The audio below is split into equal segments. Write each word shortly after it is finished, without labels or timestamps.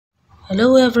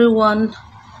Hello everyone,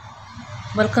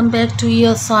 welcome back to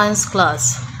your science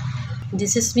class.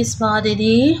 This is Miss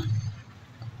Madini.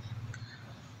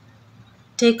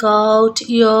 Take out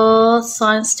your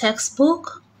science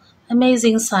textbook,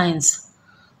 Amazing Science.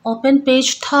 Open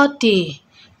page 30,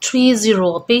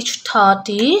 page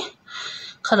 30.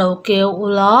 Karaoke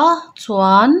ula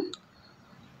chuan.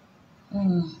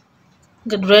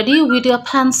 Get ready with your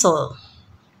pencil.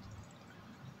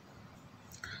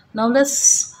 Now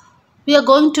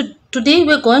today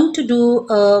we're going to do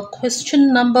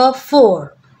question number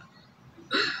 4.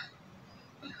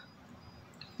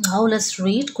 Now let's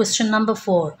read question number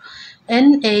 4.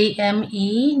 Name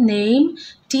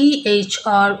tree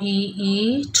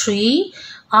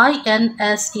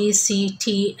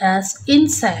insects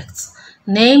insects.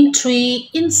 Name 3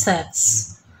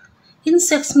 insects.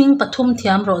 Insects mean pathum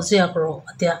thiam ro ziak ro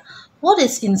atia. What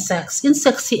is insects?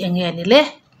 Insects hi enge ni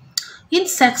le.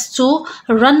 Insects chu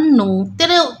ran nung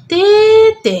tereu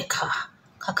te kha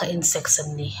insects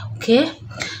ni. Okay.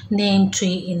 Name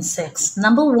 3 insects.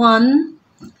 Number 1.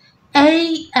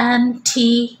 ant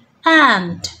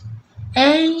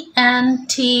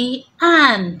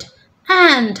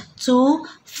ant chu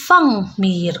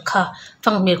fangmir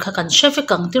kha kan shefi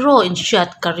kang tiro in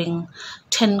shat karing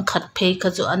then khat phei kha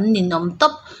chu an ninom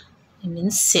top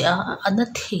min se ana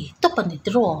thi top ani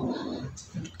tiro.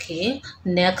 Okay,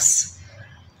 next.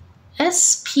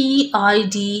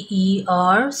 Spider,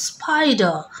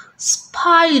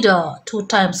 spider 2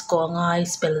 times ko ngai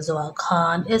spell zo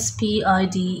khan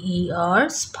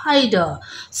spider,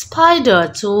 spider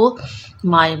chu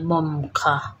my mom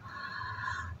kha.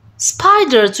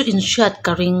 Spider chu in short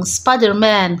karing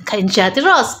Spider-Man kha in chat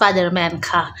ro Spider-Man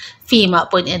kha fima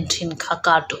point entrin kha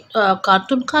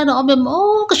cartoon kha na omem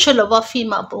o ka shelawa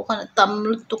fima po kana tam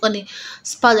tu kani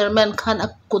Spider-Man khan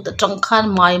akut atang khan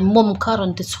my mom kha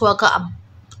ron ti chua ka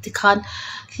ti khan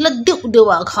ladeu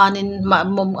dewa khan in my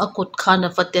mom akut khan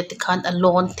afatet ti khan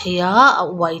alone thea a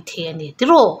white thea ni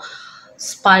tiro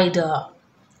spider.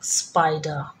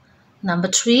 Number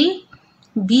 3.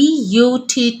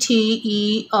 butterfly,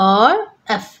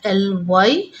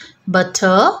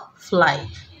 butterfly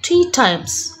 3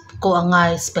 times ko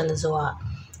angai spell zoa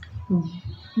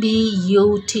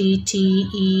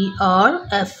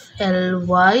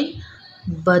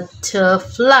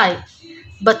butterfly,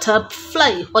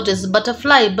 butterfly. What is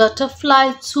butterfly? Butterfly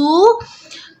chu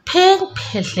pheng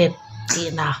phelep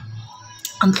tina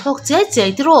an thok che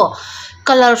tiro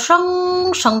color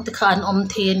sang ti khan om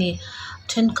the ni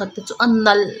then khat chu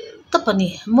annal tapani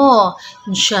mo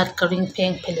in short karing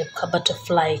pheng phelep kha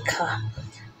butterfly kha.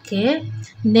 Okay,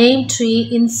 name 3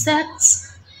 insects.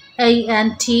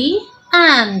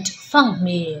 ant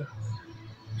fangmir,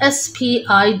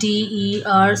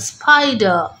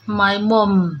 spider my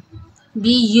mom,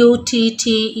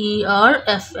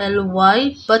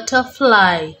 butterfly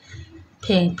butterfly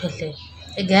pheng phele.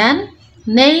 Again,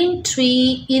 name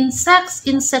 3 insects.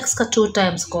 Insects ka 2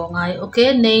 times ko ngai. Okay,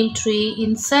 name 3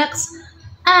 insects.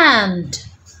 Ant,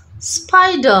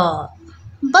 spider,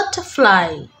 butterfly.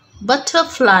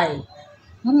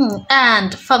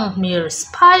 Ant fangmir,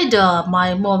 spider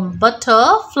my mom,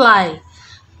 butterfly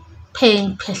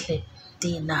pheng phele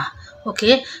dina.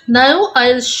 Okay, now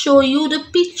I'll show you the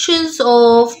pictures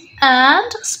of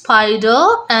ant, spider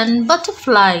and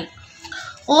butterfly.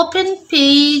 Open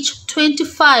page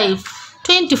 25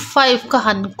 ka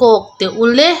han kok te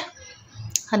ule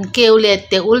han keule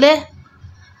te ule.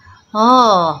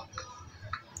 Oh,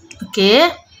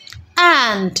 okay.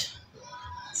 Ant.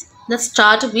 Let's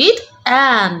start with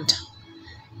ant.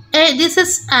 This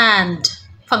is ant.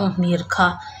 Fangmir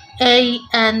kha.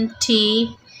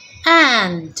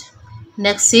 ant.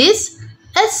 Next is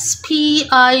spider,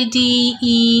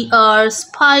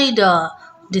 spider.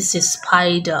 This is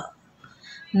spider.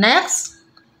 Next,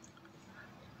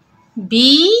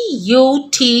 butterfly,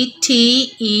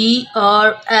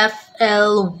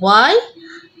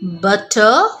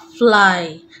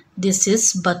 butterfly. This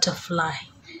is butterfly.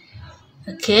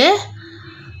 Okay.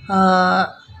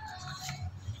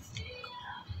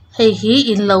 Hey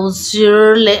in low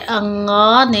zero le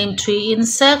anga name 3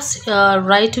 insects.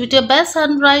 Write with your best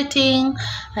handwriting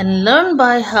and learn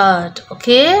by heart.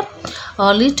 Okay.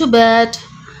 Early to bed,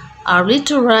 early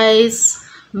to rise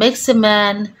makes a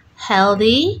man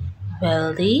healthy,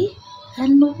 wealthy,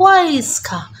 and wise.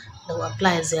 Ka no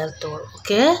apply zeltor.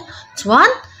 Okay. It's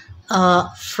one.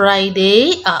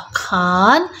 Friday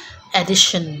khan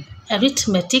addition,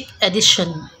 arithmetic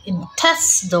addition in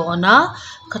test dona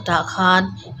kata khan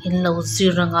in lo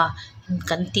ziranga in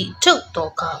kanti chok to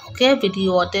ka. Okay,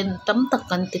 video ten tam tak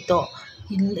kanti to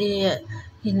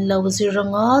in lo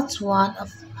ziranga chuan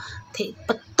the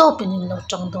top in lo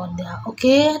chang don dia.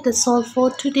 Okay, that's all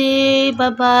for today. Bye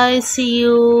bye. See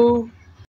you.